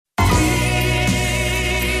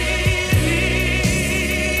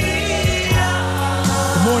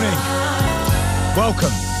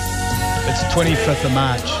Welcome. It's 25th of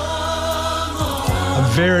March. A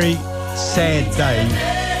very sad day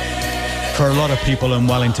for a lot of people in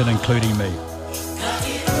Wellington, including me.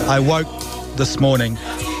 I woke this morning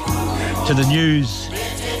to the news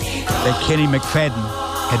that Kenny McFadden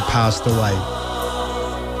had passed away.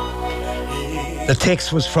 The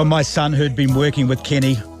text was from my son, who'd been working with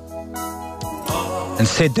Kenny, and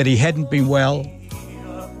said that he hadn't been well.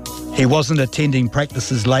 He wasn't attending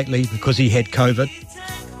practices lately because he had COVID,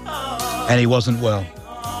 and he wasn't well.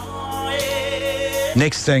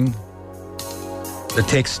 Next thing, the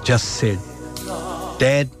text just said,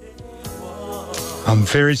 "Dad, I'm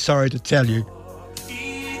very sorry to tell you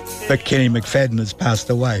that Kenny McFadden has passed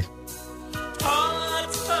away."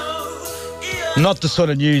 Not the sort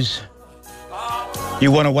of news you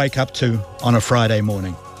want to wake up to on a Friday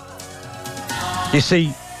morning. You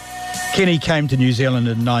see, Kenny came to New Zealand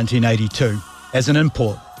in 1982 as an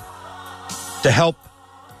import to help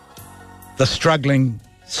the struggling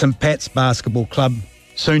St Pat's basketball club,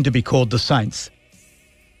 soon to be called the Saints,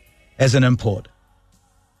 as an import.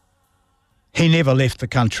 He never left the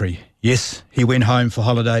country. Yes, he went home for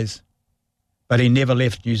holidays, but he never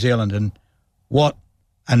left New Zealand. And what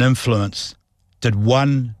an influence did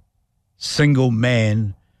one single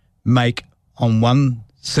man make on one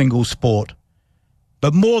single sport,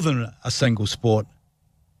 but more than a single sport.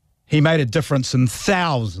 He made a difference in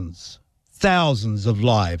thousands of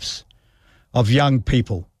lives of young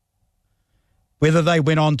people, whether they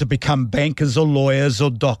went on to become bankers or lawyers or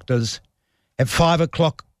doctors. At 5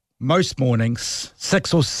 o'clock most mornings,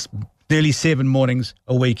 6 or nearly 7 mornings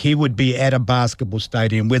a week, he would be at a basketball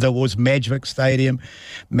stadium, whether it was Magic Stadium,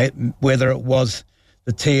 whether it was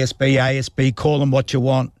the TSB, ASB, call them what you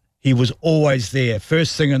want. He was always there,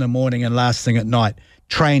 first thing in the morning and last thing at night,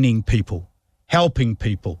 training people, helping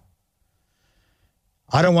people.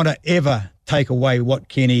 I don't want to ever take away what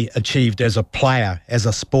Kenny achieved as a player, as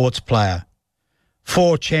a sports player.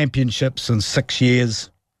 4 championships in 6 years,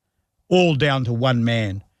 all down to one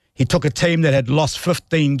man. He took a team that had lost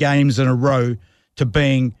 15 games in a row to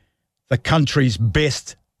being the country's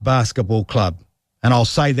best basketball club. And I'll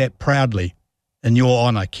say that proudly in your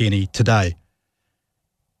honour, Kenny, today.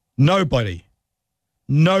 Nobody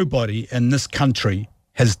in this country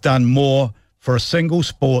has done more for a single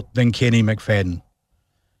sport than Kenny McFadden.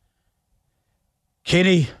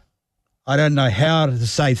 Kenny, I don't know how to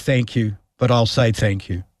say thank you, but I'll say thank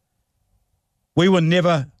you. We were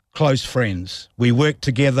never close friends. We worked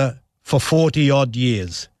together for 40-odd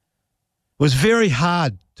years. It was very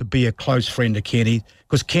hard to be a close friend of Kenny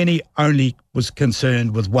because Kenny only was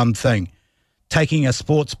concerned with one thing, taking a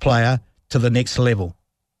sports player to the next level.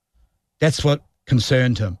 That's what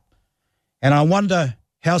concerned him. And I wonder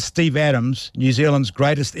how Steve Adams, New Zealand's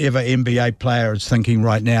greatest ever NBA player, is thinking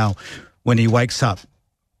right now when he wakes up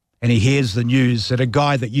and he hears the news that a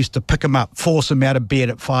guy that used to pick him up, force him out of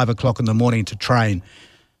bed at 5 o'clock in the morning to train,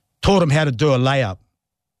 taught him how to do a layup,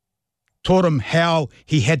 taught him how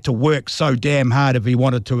he had to work so damn hard if he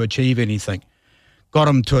wanted to achieve anything, got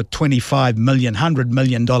him to a $25 million, $100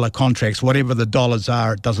 million contracts, whatever the dollars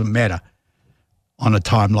are, it doesn't matter on a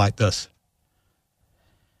time like this.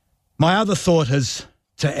 My other thought is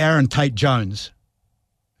to Aaron Tate-Jones,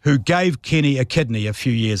 who gave Kenny a kidney a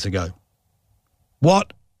few years ago.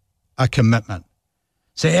 What a commitment.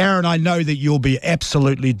 So, Aaron, I know that you'll be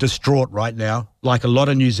absolutely distraught right now, like a lot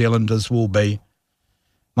of New Zealanders will be.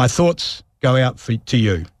 My thoughts go out to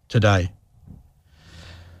you today.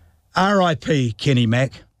 R.I.P. Kenny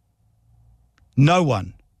Mac. No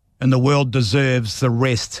one in the world deserves the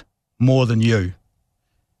rest more than you.